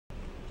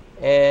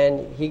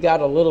and he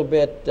got a little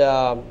bit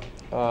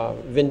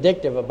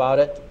vindictive about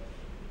it,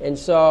 and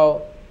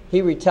so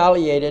he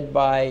retaliated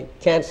by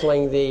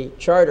canceling the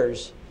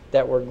charters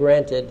that were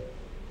granted,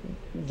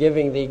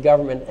 giving the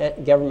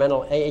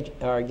governmental age,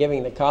 or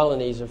giving the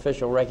colonies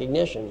official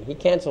recognition. He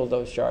canceled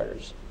those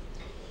charters.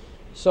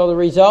 So the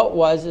result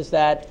is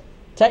that,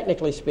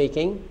 technically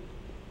speaking,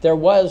 there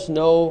was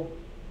no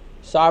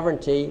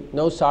sovereignty,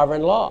 no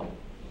sovereign law.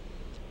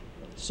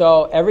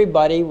 So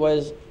everybody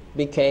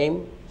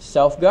became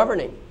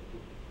self-governing.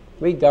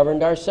 We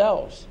governed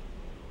ourselves.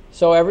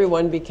 So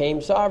everyone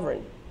became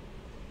sovereign.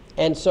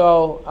 And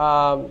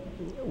so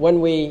when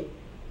we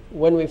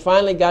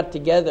finally got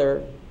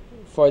together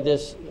for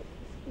this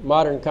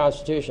modern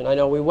constitution, I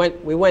know we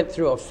went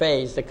through a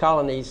phase. The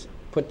colonies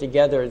put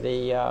together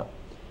the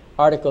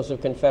Articles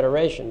of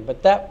Confederation,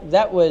 but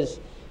that was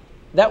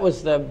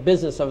the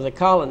business of the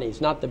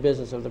colonies, not the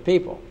business of the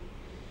people.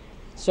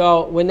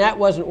 So when that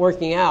wasn't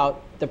working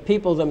out, the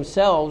people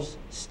themselves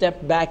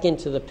stepped back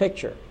into the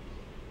picture.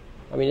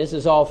 I mean, this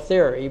is all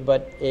theory,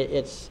 but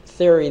it's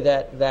theory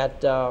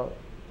that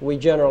we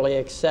generally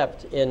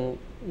accept in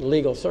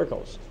legal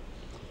circles.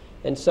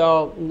 And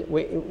so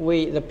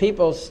the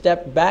people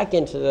stepped back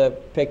into the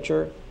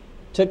picture,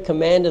 took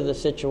command of the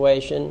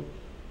situation,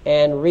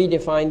 and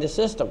redefined the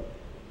system.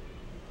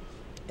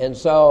 And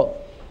so,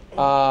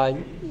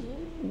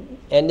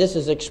 and this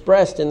is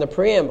expressed in the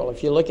preamble.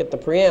 If you look at the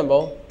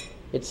preamble,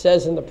 it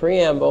says in the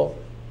preamble,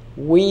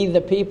 "We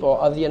the people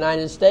of the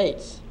United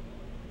States."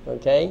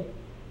 Okay?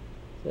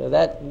 So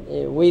that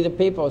we the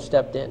people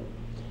stepped in.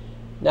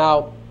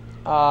 Now,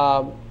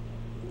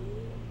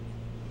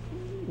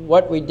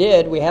 what we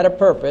did, we had a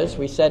purpose.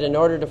 We said in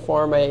order to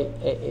form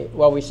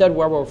we said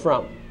where we're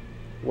from.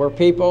 We're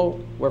people,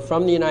 we're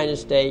from the United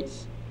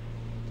States,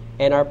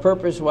 and our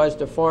purpose was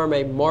to form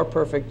a more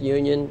perfect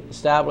union,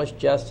 establish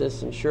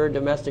justice, ensure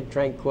domestic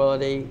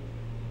tranquility,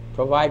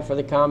 provide for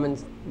the common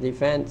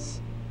defense,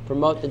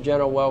 promote the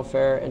general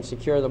welfare, and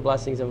secure the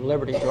blessings of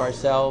liberty to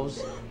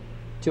ourselves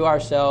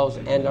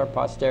and our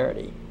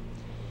posterity.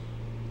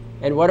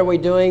 And what are we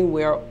doing?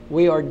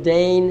 We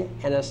ordain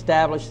and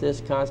establish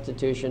this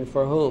Constitution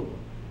for whom?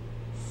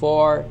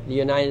 For the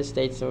United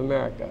States of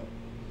America.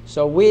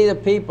 So we the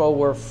people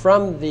were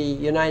from the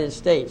United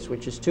States,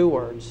 which is two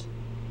words,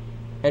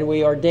 and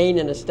we ordain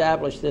and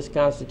establish this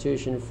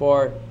Constitution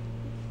for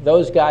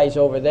those guys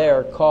over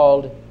there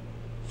called,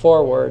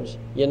 four words,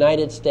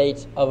 United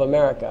States of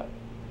America.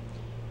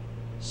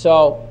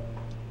 So,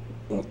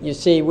 you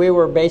see, we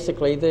were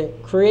basically the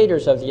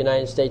creators of the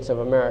United States of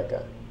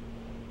America.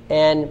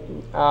 And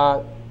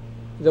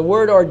the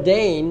word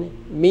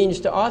ordain means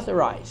to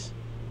authorize,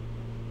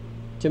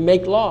 to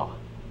make law.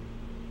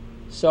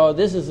 So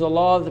this is the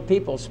law of the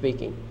people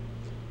speaking.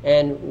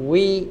 And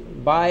we,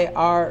 by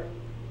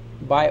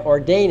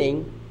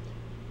ordaining,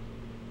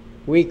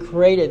 we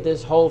created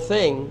this whole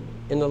thing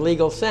in the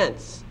legal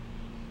sense.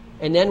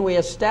 And then we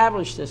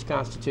established this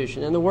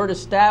Constitution. And the word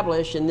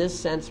establish in this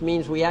sense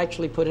means we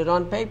actually put it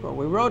on paper.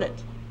 We wrote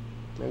it.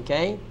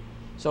 Okay?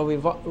 So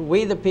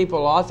we the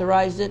people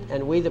authorized it,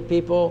 and we the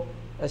people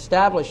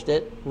established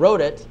it,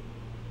 wrote it,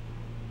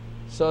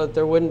 so that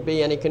there wouldn't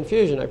be any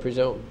confusion, I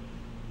presume.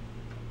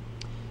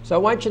 So I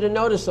want you to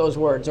notice those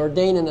words,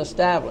 ordain and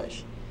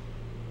establish.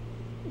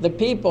 The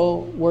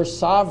people were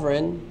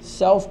sovereign,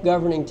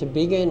 self-governing to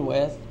begin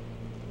with,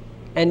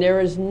 and there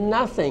is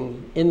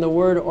nothing in the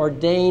word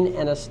ordain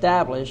and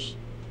establish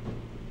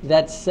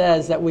that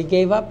says that we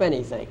gave up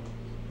anything.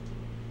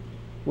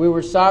 We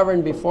were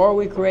sovereign before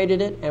we created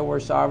it, and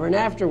we're sovereign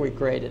after we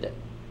created it.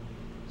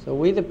 So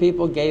we the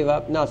people gave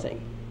up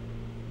nothing.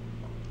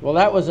 Well,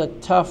 that was a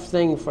tough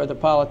thing for the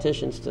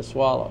politicians to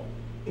swallow.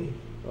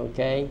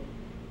 Okay?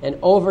 And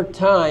over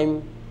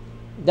time,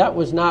 that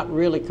was not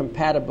really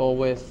compatible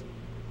with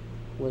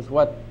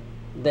what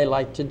they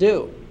like to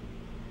do.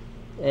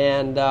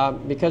 And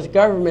because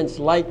governments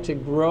like to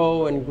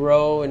grow,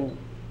 and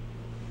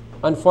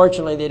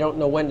unfortunately they don't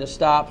know when to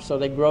stop, so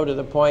they grow to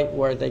the point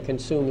where they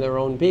consume their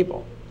own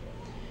people.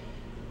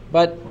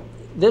 But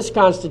this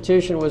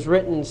Constitution was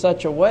written in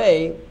such a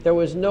way there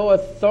was no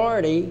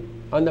authority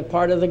on the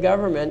part of the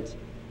government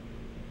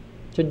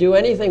to do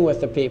anything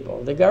with the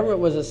people. The government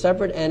was a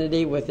separate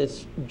entity with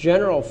its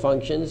general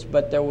functions,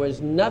 but there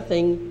was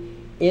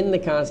nothing in the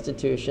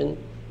Constitution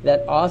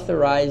that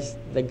authorized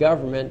the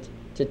government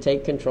to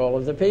take control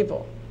of the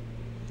people.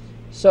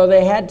 So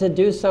they had to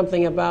do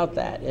something about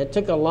that. It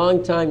took a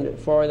long time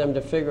for them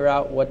to figure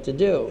out what to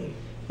do.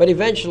 But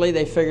eventually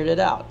they figured it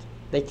out.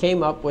 They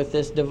came up with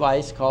this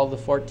device called the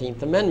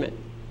 14th Amendment.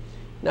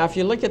 Now, if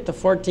you look at the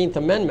 14th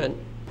Amendment,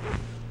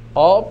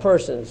 all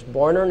persons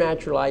born or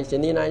naturalized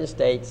in the United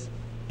States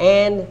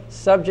and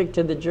subject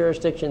to the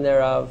jurisdiction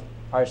thereof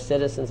are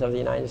citizens of the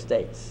United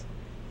States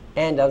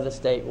and of the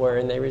state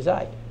wherein they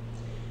reside.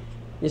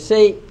 You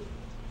see,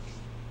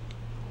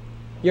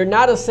 you're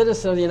not a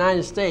citizen of the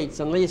United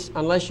States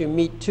unless you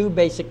meet two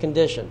basic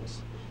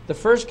conditions. The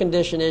first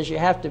condition is you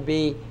have to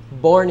be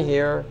born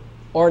here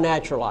or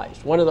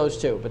naturalized, one of those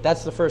two, but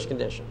that's the first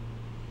condition.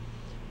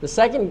 The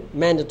second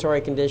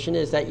mandatory condition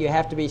is that you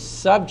have to be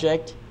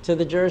subject to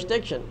the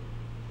jurisdiction.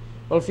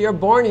 Well, if you're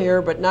born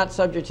here but not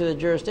subject to the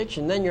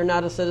jurisdiction, then you're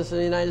not a citizen of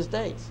the United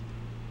States.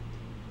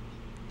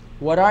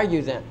 What are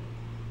you then?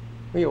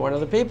 Well, you're one of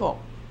the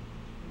people.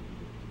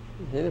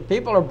 The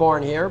people are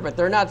born here, but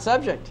they're not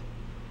subject.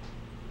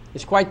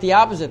 It's quite the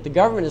opposite. The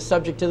government is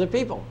subject to the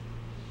people.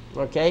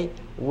 Okay?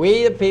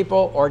 We, the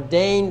people,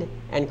 ordained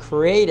and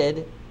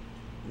created,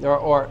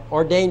 or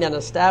ordained and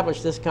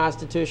established this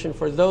Constitution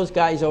for those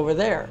guys over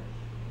there.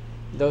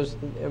 Those,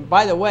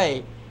 by the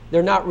way,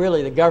 they're not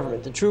really the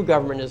government. The true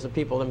government is the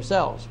people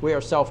themselves. We are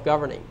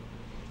self-governing.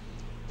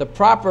 The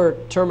proper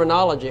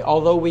terminology,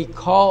 although we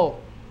call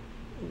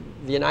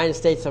the United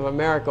States of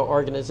America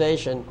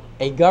organization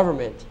a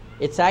government,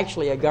 it's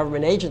actually a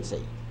government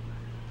agency.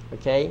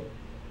 Okay?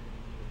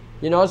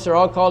 You notice they're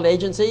all called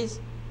agencies?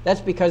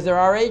 That's because there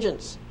are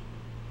agents.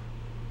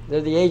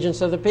 They're the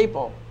agents of the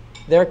people.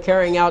 They're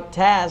carrying out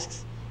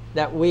tasks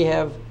that we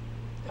have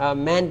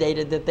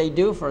mandated that they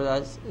do for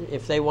us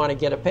if they want to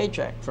get a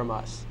paycheck from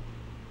us.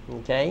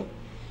 Okay?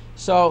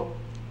 So,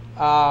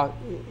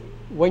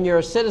 when you're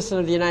a citizen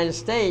of the United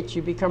States,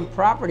 you become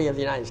property of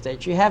the United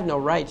States. You have no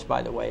rights,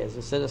 by the way, as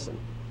a citizen.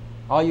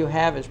 All you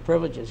have is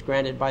privileges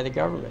granted by the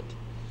government.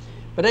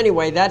 But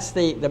anyway, that's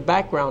the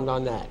background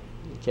on that.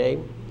 Okay?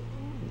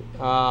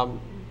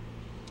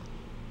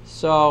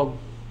 So,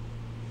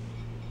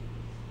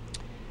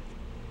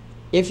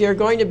 if you're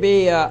going to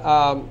be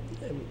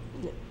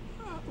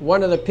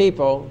one of the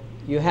people,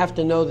 you have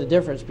to know the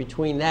difference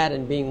between that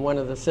and being one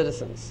of the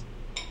citizens.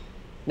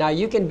 Now,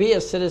 you can be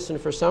a citizen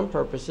for some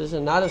purposes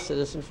and not a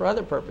citizen for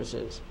other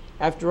purposes.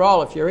 After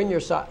all, if you're in your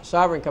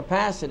sovereign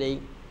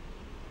capacity,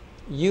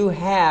 you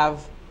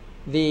have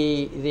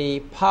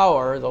the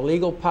power, the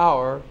legal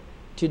power,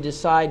 to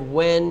decide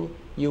when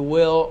you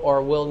will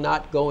or will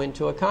not go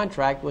into a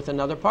contract with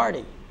another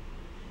party.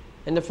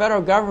 And the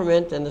federal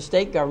government and the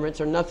state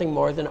governments are nothing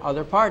more than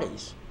other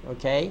parties,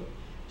 okay?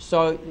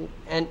 So,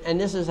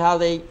 and this is how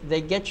they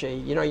get you.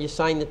 You know, you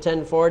sign the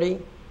 1040,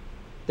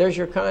 there's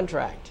your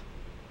contract,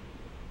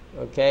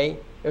 okay?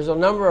 There's a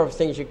number of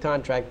things you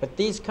contract, but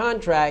these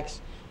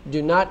contracts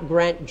do not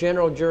grant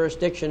general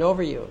jurisdiction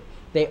over you.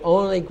 They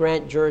only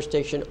grant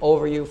jurisdiction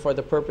over you for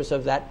the purpose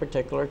of that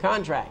particular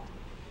contract.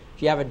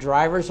 If you have a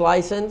driver's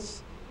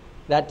license,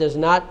 that does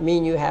not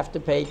mean you have to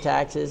pay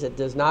taxes. It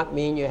does not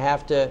mean you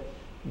have to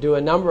do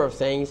a number of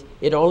things.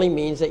 It only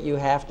means that you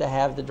have to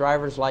have the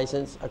driver's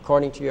license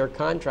according to your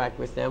contract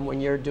with them when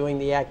you're doing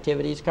the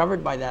activities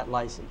covered by that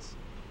license.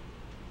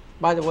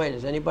 By the way,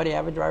 does anybody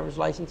have a driver's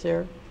license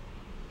here?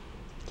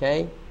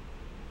 Okay.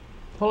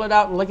 Pull it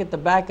out and look at the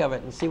back of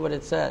it and see what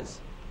it says.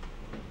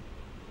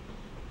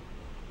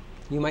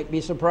 You might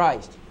be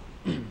surprised.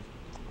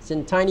 It's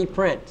in tiny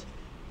print.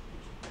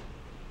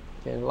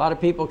 And a lot of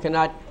people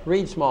cannot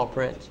read small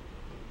print.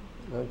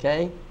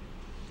 Okay?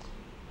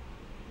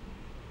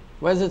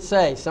 What does it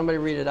say? Somebody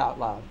read it out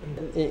loud.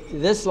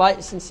 This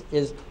license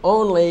is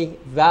only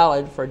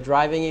valid for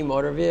driving a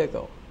motor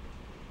vehicle.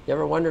 You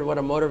ever wondered what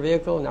a motor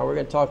vehicle? Now we're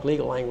going to talk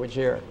legal language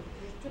here.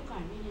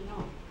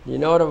 You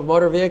know what a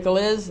motor vehicle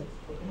is?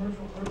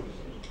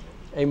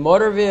 A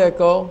motor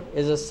vehicle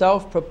is a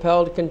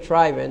self-propelled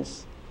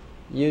contrivance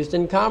used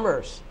in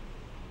commerce.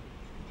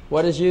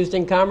 What does used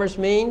in commerce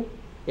mean?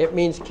 It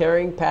means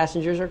carrying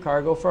passengers or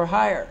cargo for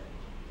hire.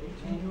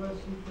 18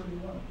 U.S.C.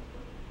 31.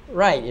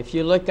 Right. If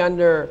you look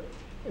under,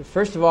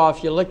 first of all,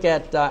 if you look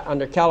at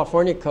under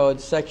California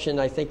Code section,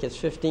 I think it's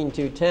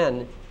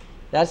 15210,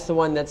 that's the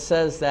one that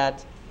says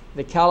that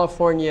the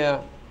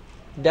California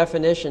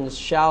definitions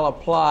shall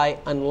apply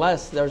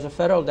unless there's a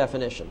federal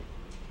definition.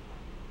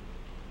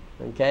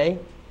 Okay?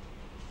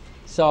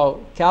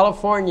 So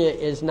California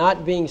is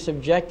not being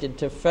subjected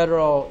to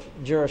federal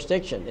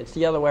jurisdiction. It's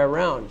the other way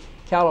around.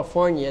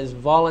 California is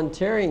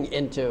volunteering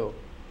into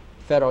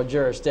federal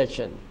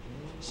jurisdiction.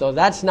 So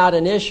that's not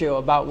an issue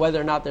about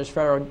whether or not there's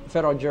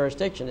federal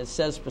jurisdiction. It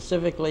says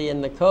specifically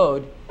in the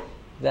code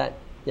that,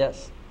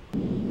 yes,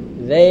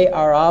 they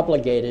are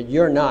obligated,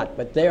 you're not,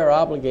 but they are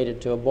obligated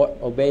to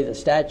obey the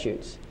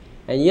statutes.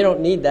 And you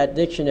don't need that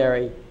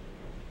dictionary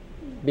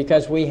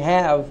because we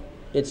have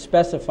it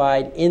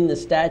specified in the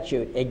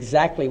statute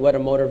exactly what a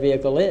motor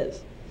vehicle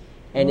is.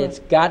 And it's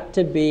got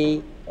to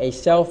be a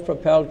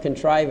self-propelled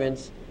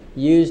contrivance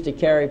used to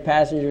carry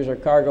passengers or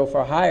cargo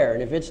for hire.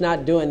 And if it's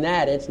not doing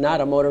that, it's not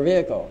a motor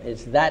vehicle.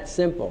 It's that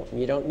simple.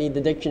 You don't need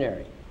the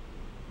dictionary.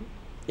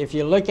 If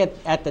you look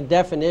at the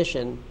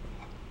definition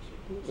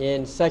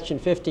in section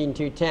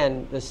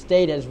 15210, the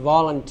state has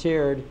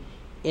volunteered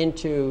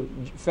into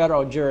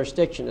federal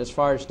jurisdiction as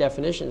far as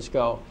definitions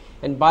go.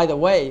 And by the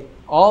way,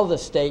 all the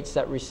states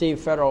that receive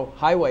federal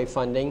highway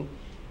funding,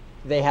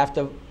 they have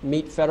to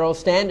meet federal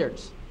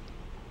standards.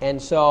 And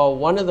so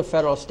one of the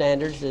federal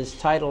standards is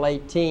Title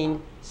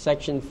 18,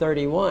 Section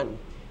 31,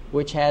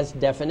 which has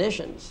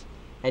definitions.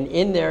 And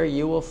in there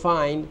you will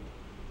find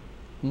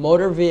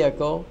motor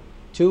vehicle,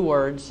 2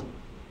 words,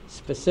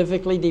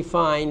 specifically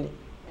defined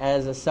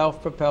as a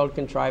self-propelled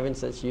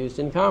contrivance that's used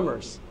in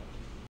commerce.